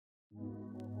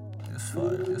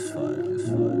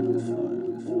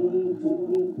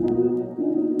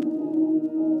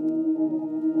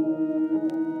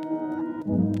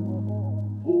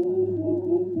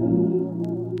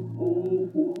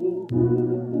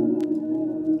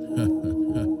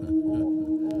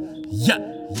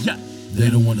Yeah. They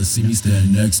don't wanna see me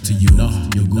stand next to you.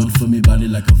 You're good for me, body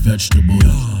like a vegetable.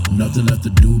 Nothing left to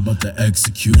do but to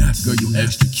execute. Girl, you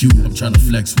extra cute. I'm tryna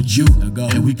flex with you,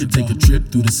 and we could take a trip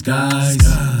through the skies.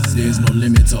 There's no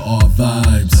limit to our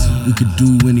vibes. We could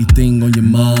do anything on your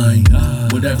mind.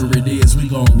 Whatever it is, we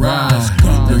gon' ride.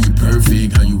 Girl, you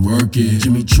perfect, how you work it.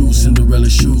 Jimmy Choo, Cinderella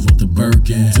shoes with the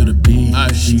Birkin. To the beat,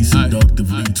 she's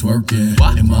seductively twerking.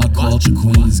 In my culture,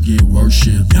 queens get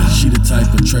worshipped. She the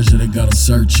type of treasure that got her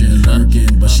searching,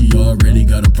 lurking, but she already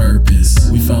got a purpose.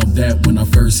 We found that when I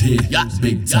first hit.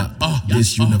 Big top,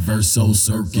 this universal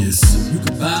circus. You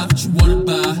can buy what you wanna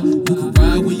buy. You can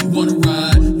ride where you wanna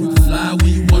ride. You can fly where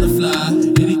you wanna fly.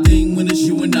 Anything when it's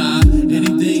you and I.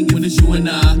 Anything when it's you and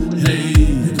I. Hey,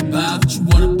 you can buy what you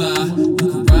wanna buy. You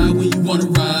can ride where you wanna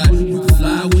ride. You can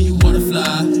fly where you wanna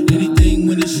fly. Anything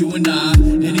when it's you and I.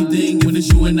 Anything when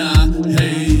it's you and I.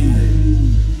 Hey.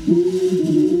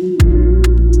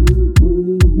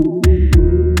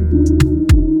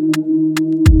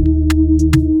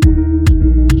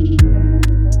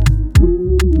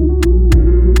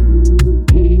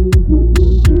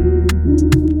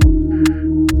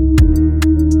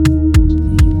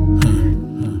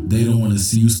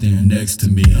 See you stand next to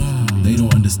me. They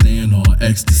don't understand all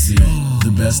ecstasy.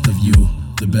 The best of you,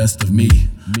 the best of me.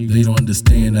 They don't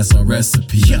understand that's our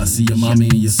recipe. I see your mommy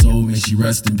and your soul, may she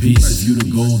rest in peace. If you the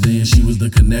gold, then she was the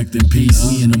connecting piece.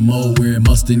 We in the mode where it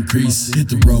must increase. Hit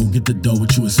the road, get the dough,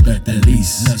 what you expect at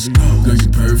least. Girl, you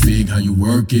perfect, how you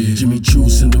work it. Jimmy Choo,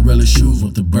 Cinderella shoes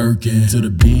with the Birkin. To the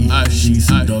beat, she's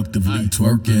seductively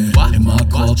twerking. In my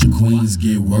culture, queens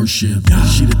get worshipped.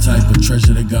 She the type of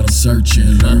treasure that got her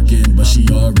searching, lurking, but she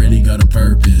already got a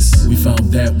purpose. We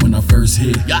found that when I first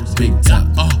hit. Big top,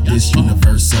 this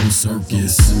universal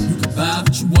circus. You can buy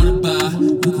what you wanna buy.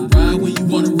 You can ride where you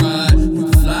wanna ride. You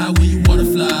can fly where you wanna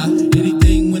fly.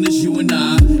 Anything when it's you and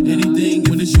I. Anything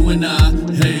when it's you and I.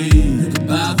 Hey, you can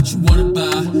buy what you wanna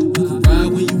buy. You can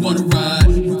ride where you wanna ride.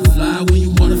 You can fly where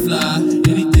you wanna fly.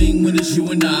 Anything when it's you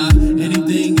and I.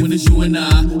 Anything when it's you and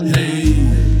I. Hey.